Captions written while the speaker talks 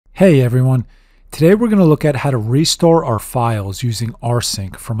Hey everyone, today we're going to look at how to restore our files using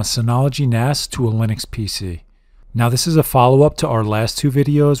Rsync from a Synology NAS to a Linux PC. Now this is a follow-up to our last two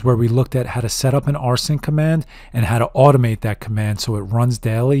videos where we looked at how to set up an Rsync command and how to automate that command so it runs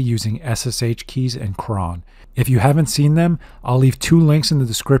daily using SSH keys and cron. If you haven't seen them, I'll leave two links in the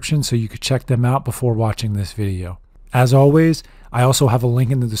description so you could check them out before watching this video. As always, I also have a link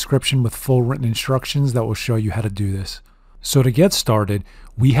in the description with full written instructions that will show you how to do this. So to get started,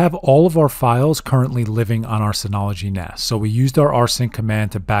 we have all of our files currently living on our Synology NAS. So we used our rsync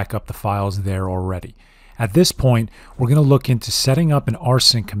command to back up the files there already. At this point, we're going to look into setting up an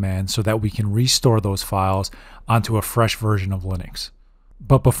rsync command so that we can restore those files onto a fresh version of Linux.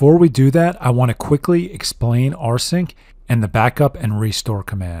 But before we do that, I want to quickly explain rsync and the backup and restore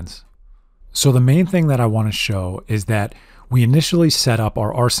commands. So the main thing that I want to show is that we initially set up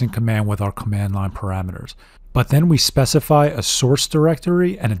our rsync command with our command line parameters, but then we specify a source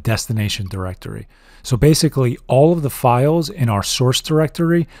directory and a destination directory. So basically all of the files in our source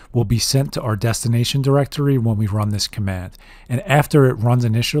directory will be sent to our destination directory when we run this command. And after it runs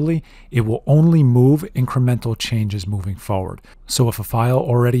initially, it will only move incremental changes moving forward. So if a file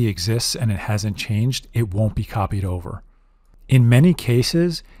already exists and it hasn't changed, it won't be copied over. In many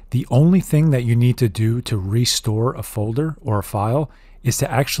cases, the only thing that you need to do to restore a folder or a file is to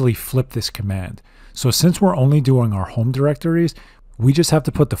actually flip this command. So since we're only doing our home directories, we just have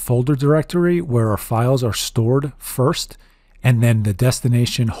to put the folder directory where our files are stored first, and then the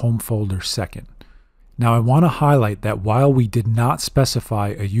destination home folder second. Now I want to highlight that while we did not specify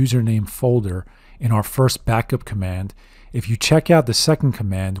a username folder in our first backup command, if you check out the second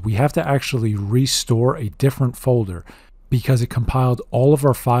command, we have to actually restore a different folder because it compiled all of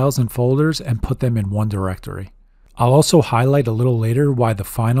our files and folders and put them in one directory. I'll also highlight a little later why the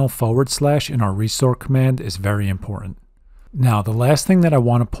final / in our restore command is very important. Now, the last thing that I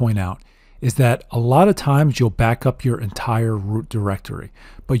want to point out is that a lot of times you'll back up your entire root directory,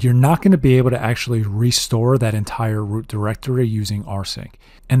 but you're not going to be able to actually restore that entire root directory using rsync.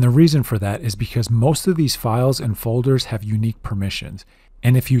 And the reason for that is because most of these files and folders have unique permissions.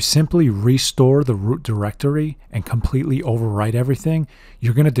 And if you simply restore the root directory and completely overwrite everything,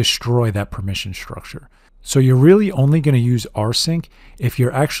 you're going to destroy that permission structure. So you're really only going to use rsync if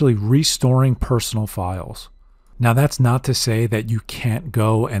you're actually restoring personal files. Now that's not to say that you can't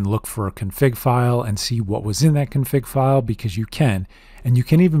go and look for a config file and see what was in that config file, because you can, and you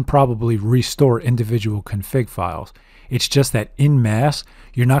can even probably restore individual config files. It's just that en masse,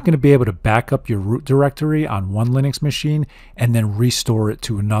 you're not going to be able to back up your root directory on one Linux machine and then restore it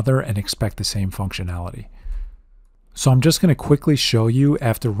to another and expect the same functionality. So I'm just going to quickly show you,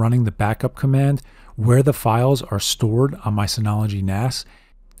 after running the backup command, where the files are stored on my Synology NAS,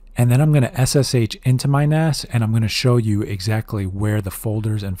 and then I'm going to SSH into my NAS and I'm going to show you exactly where the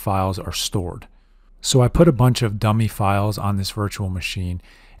folders and files are stored. So I put a bunch of dummy files on this virtual machine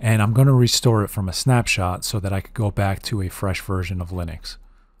and I'm going to restore it from a snapshot so that I could go back to a fresh version of Linux.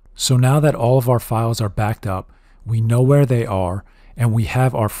 So now that all of our files are backed up, we know where they are, and we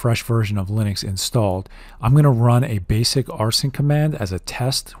have our fresh version of Linux installed, I'm going to run a basic rsync command as a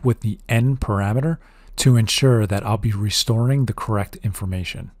test with the n parameter to ensure that I'll be restoring the correct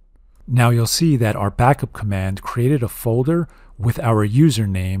information. Now you'll see that our backup command created a folder with our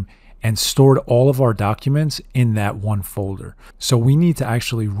username and stored all of our documents in that one folder. So we need to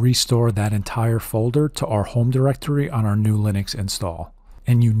actually restore that entire folder to our home directory on our new Linux install.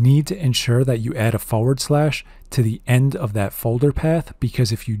 And you need to ensure that you add a / to the end of that folder path,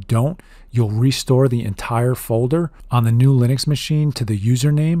 because if you don't, you'll restore the entire folder on the new Linux machine to the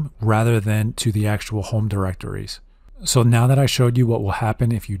username rather than to the actual home directories. So now that I showed you what will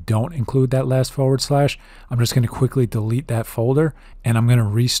happen if you don't include that last / I'm just going to quickly delete that folder and I'm going to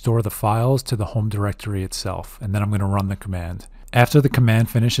restore the files to the home directory itself, and then I'm going to run the command. After the command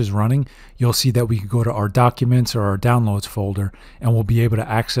finishes running, you'll see that we can go to our documents or our downloads folder and we'll be able to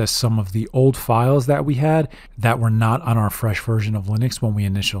access some of the old files that we had that were not on our fresh version of Linux when we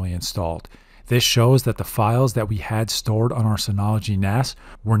initially installed. This shows that the files that we had stored on our Synology NAS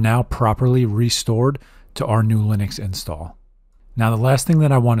were now properly restored to our new Linux install. Now the last thing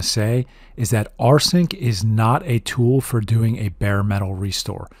that I want to say is that rsync is not a tool for doing a bare metal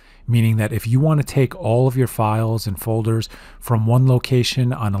restore, meaning that if you want to take all of your files and folders from one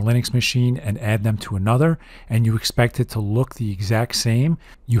location on a Linux machine and add them to another, and you expect it to look the exact same,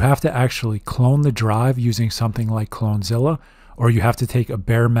 you have to actually clone the drive using something like Clonezilla, or you have to take a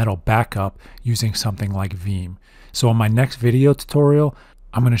bare metal backup using something like Veeam. So in my next video tutorial,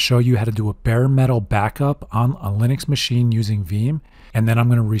 I'm going to show you how to do a bare metal backup on a Linux machine using Veeam, and then I'm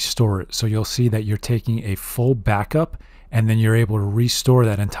going to restore it. So you'll see that you're taking a full backup and then you're able to restore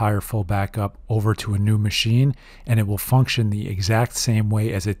that entire full backup over to a new machine, and it will function the exact same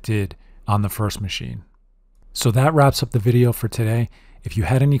way as it did on the first machine. So that wraps up the video for today. If you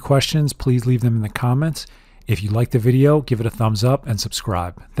had any questions, please leave them in the comments. If you liked the video, give it a thumbs up and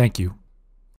subscribe. Thank you.